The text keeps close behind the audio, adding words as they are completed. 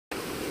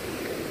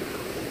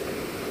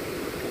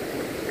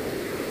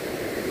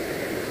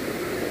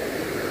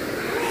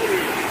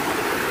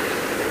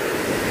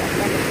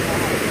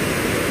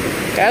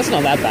Okay, that's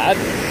not that bad.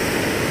 I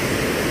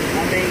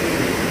mean,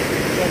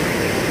 it doesn't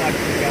really like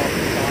to go up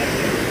the side.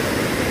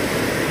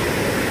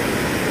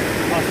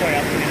 Oh, sorry,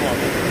 up the middle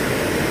of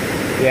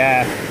it.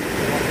 Yeah.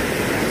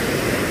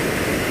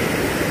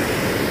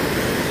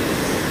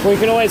 We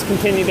can always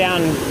continue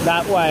down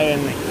that way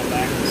and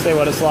see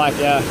what it's like,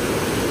 yeah.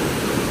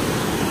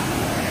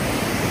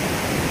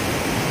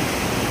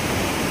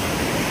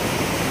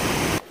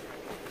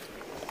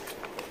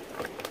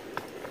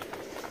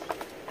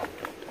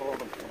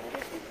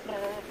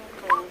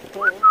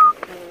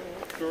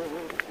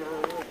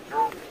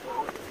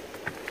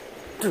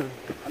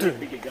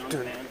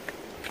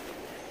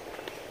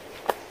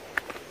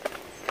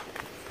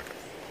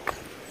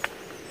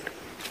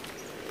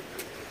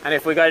 And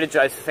if we go to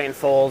Josephine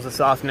Falls this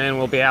afternoon,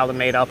 we'll be able to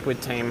meet up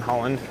with Team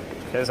Holland,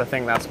 because I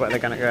think that's where they're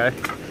going to go.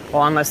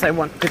 Well, unless they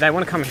want, because they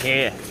want to come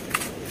here.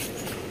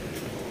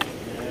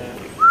 Yeah.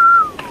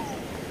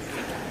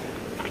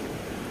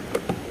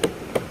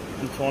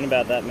 I'm torn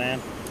about that,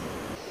 man.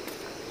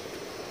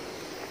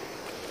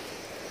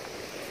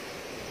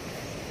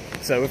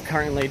 So we've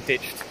currently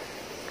ditched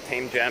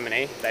Team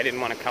Germany. They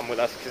didn't want to come with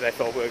us because they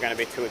thought we were going to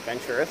be too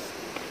adventurous.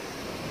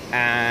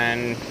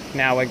 And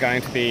now we're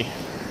going to be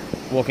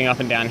walking up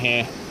and down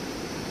here,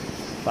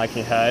 like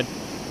you heard.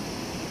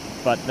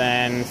 But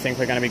then I think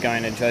we're going to be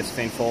going to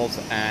Josephine Falls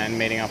and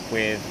meeting up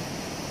with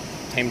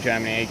Team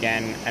Germany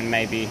again, and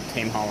maybe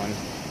Team Holland.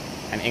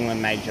 And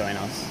England may join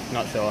us,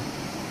 not sure.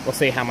 We'll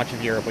see how much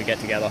of Europe we get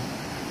together.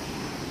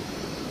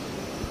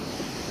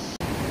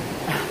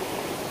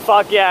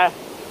 Fuck yeah.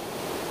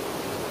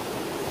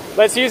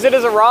 Let's use it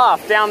as a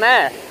raft down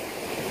there.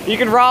 You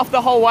can raft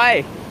the whole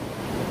way.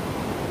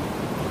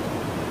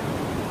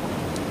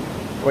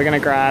 We're gonna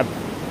grab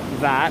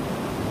that,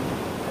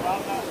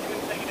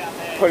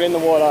 put it in the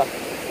water,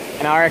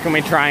 and I reckon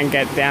we try and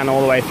get down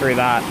all the way through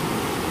that.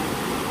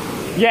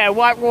 Yeah,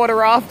 whitewater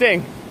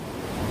rafting.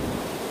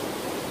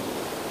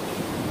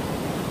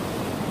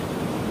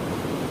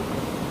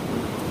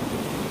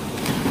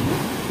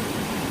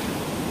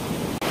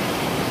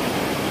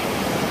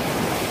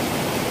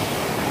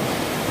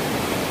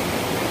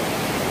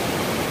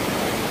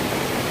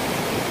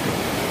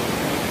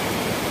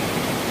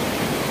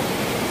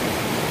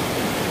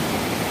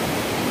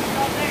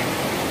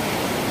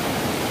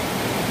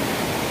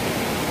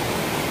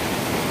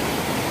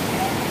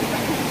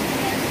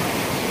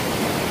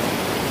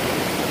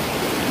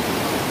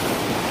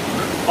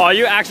 Oh,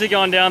 you're actually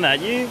going down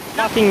that? You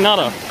fucking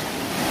nutter.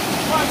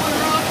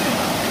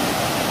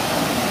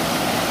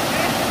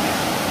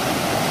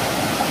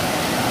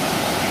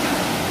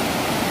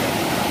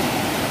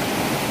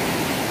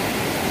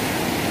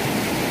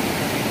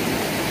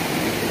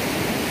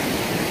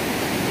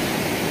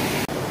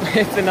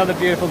 It's another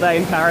beautiful day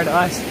in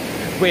paradise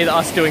with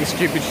us doing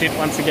stupid shit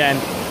once again.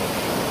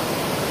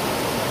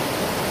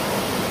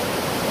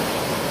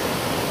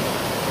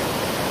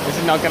 This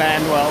is not going to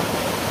end well.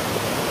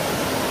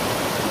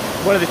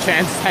 What are the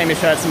chances Hamish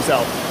hurts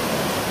himself?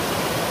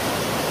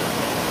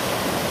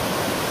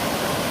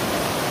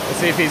 Let's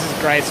see if he's as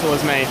graceful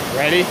as me.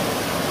 Ready?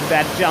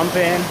 That jump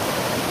in.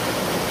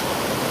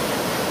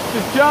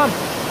 Just jump!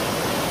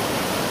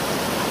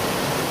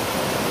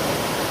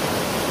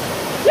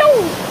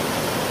 Yo!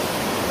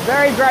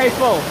 Very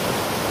graceful.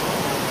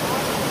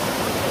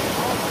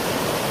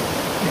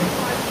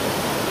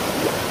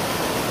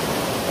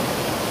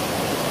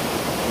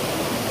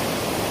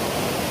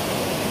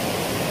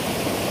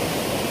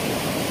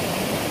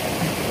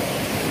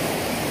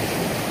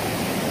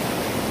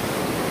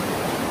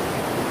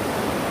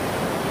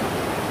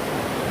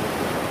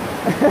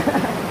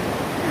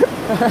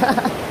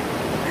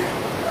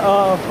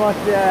 Oh, fuck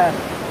yeah.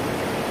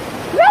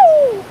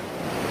 Woo!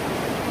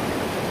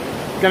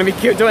 Gonna be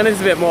cute doing this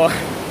a bit more.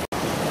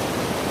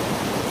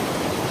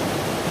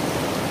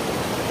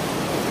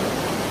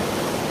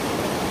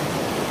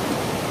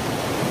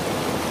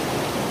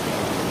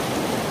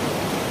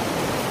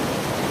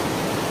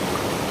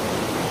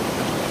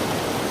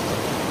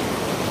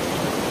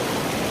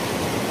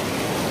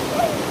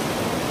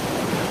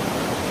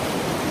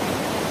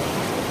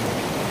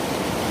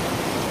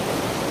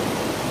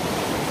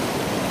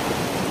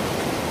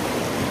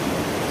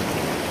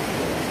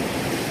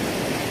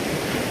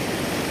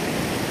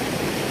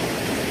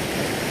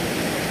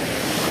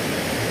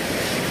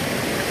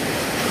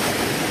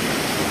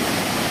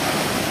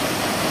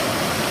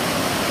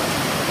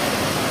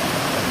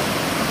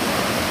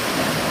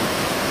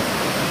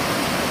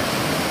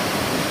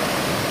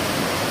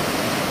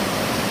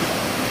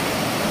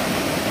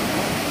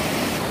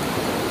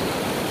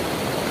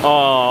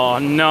 Oh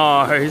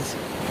no.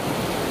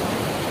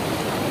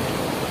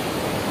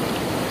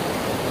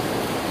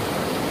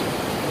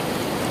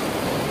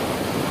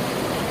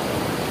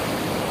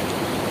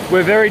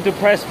 We're very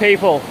depressed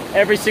people.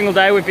 Every single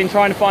day we've been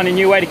trying to find a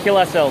new way to kill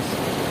ourselves. And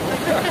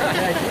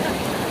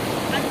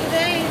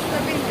today is the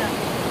winter.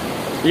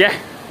 Yeah.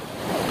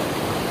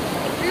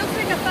 Feels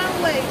like a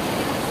fun way to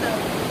kill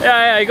yourself.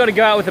 Yeah, you gotta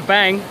go out with a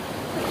bang.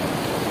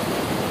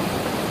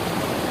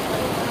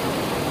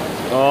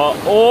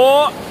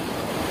 Oh,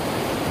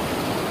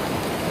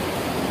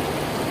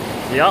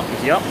 Yup.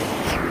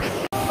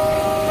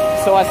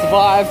 So I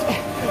survived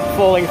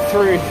falling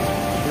through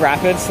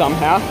rapids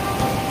somehow,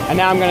 and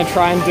now I'm going to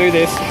try and do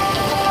this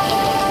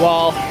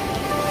while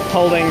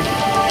holding my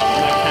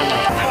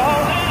camera.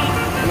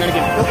 I'm going to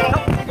get...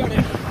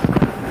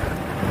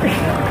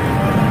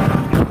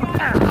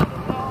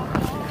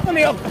 Let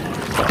me up!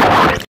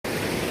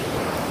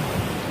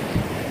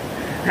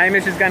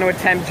 Hamish is going to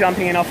attempt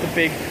jumping in off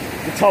the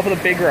top of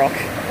the big rock.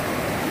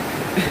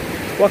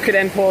 What could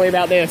end poorly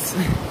about this?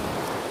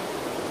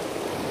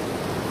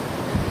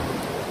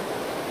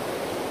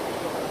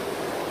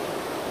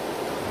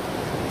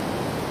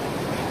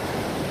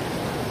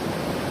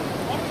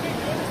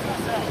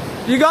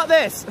 You got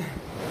this!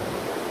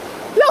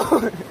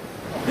 No!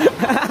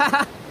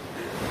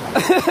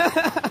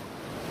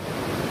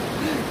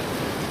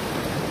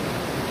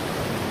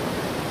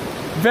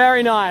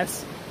 Very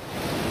nice.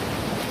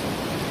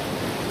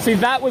 See,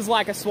 that was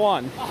like a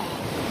swan. Oh,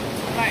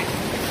 mate,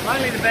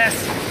 only the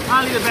best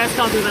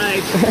comes with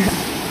age.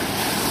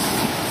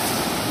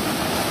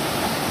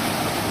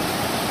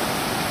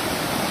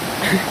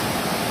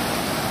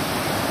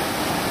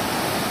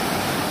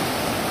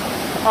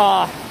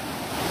 Ah.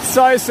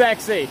 So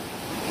sexy.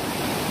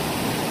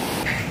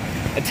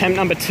 Attempt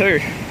number 2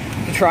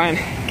 to try and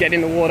get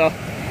in the water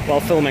while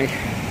filming.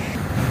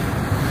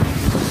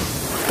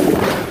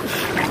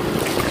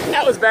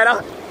 That was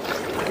better.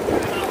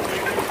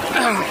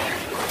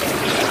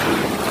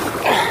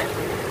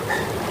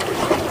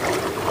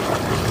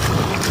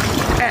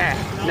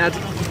 Now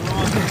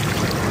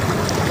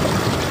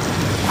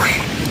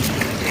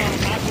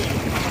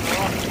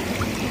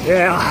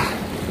yeah.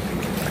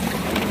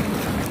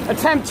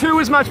 Attempt 2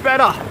 was much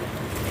better.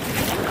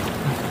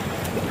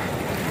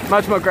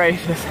 Much more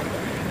gracious.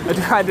 I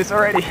tried this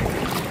already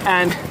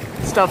and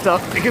stuffed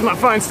up because my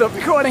phone stopped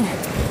recording.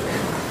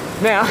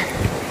 Now,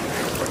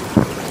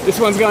 this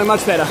one's going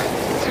much better.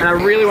 And I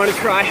really want to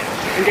try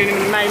and get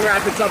into the main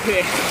rapids up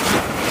here.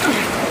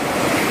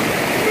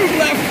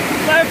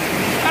 Left,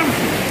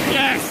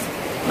 yes!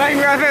 Main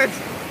rapids!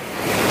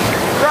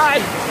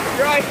 Right,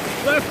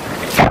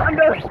 left,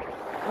 under.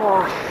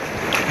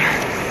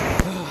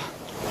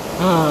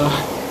 Oh.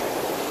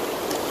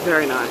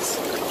 Very nice.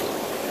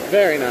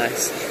 Very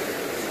nice.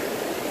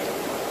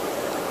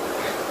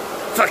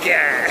 Fuck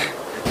yeah!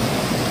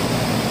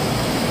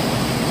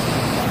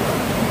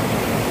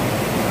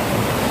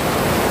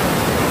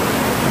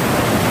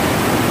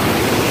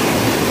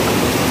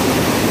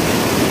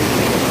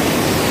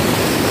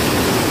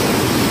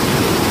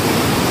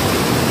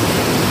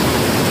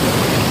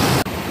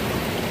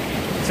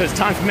 So it's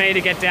time for me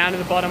to get down to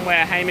the bottom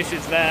where Hamish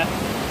is there.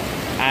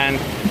 And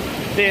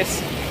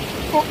this,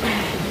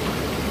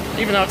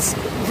 even though it's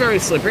very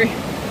slippery,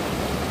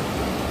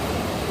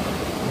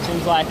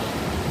 seems like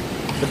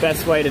the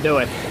best way to do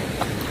it.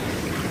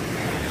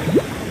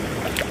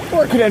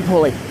 Or it could end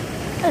poorly.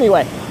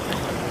 Anyway,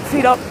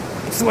 feet up,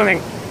 swimming,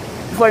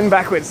 floating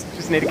backwards.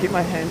 Just need to keep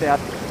my hand out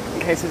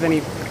in case there's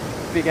any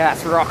big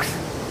ass rocks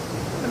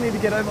I need to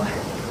get over.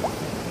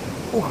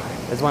 Ooh,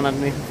 there's one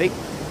underneath the feet.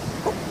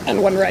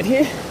 And one right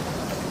here.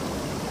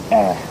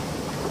 And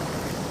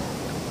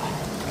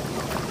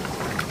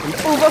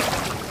over.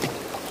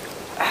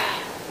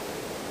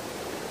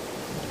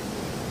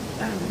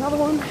 And another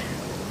one.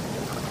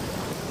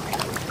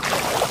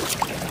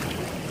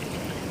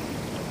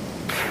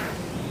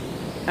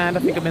 And I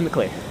think I'm in the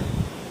clear.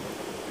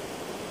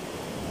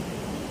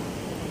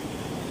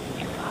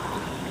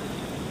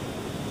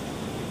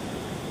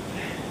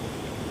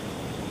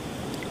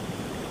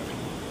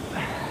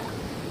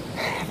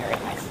 Very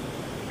nice.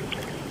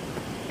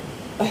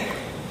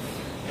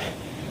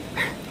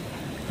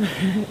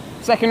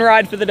 Second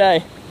ride for the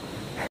day.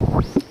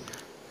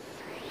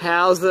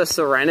 How's the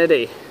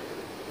Serenity?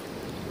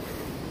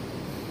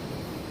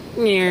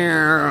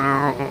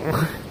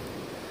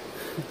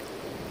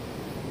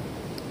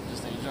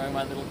 Just enjoying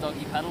my little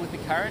doggy paddle with the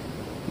current.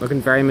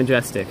 Looking very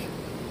majestic.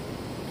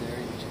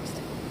 Very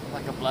majestic.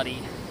 Like a bloody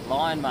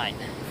lion, mate.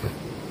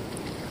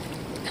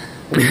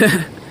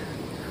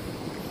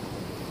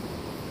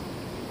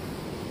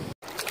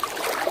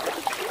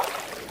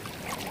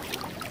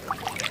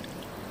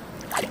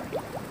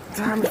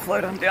 Time to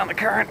float on down the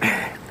current.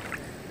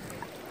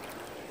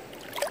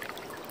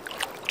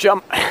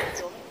 Jump.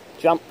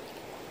 Jump.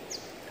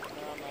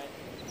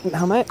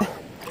 No, mate.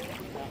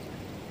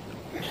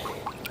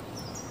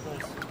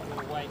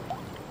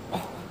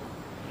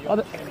 Oh,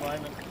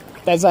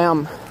 there's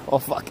oh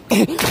fuck.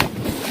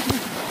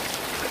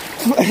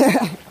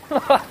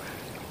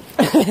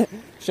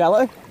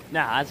 Shallow?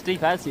 Nah, it's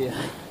deep as here.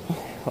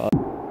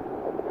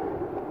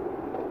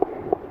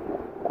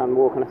 I'm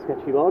walking a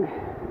sketchy log.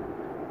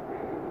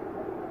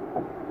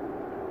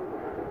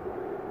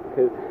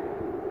 Because,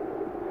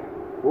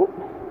 whoop,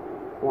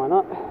 why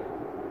not?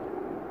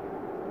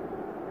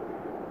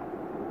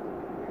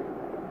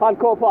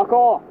 Hardcore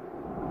parkour!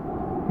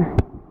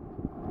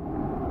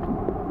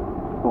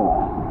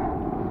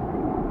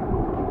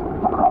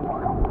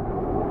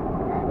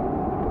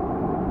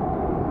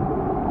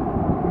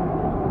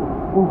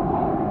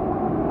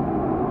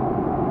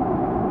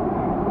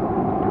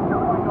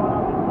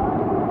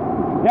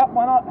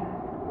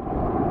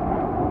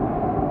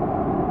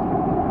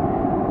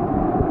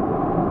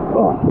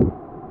 Oh.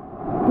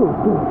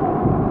 Good,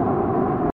 good.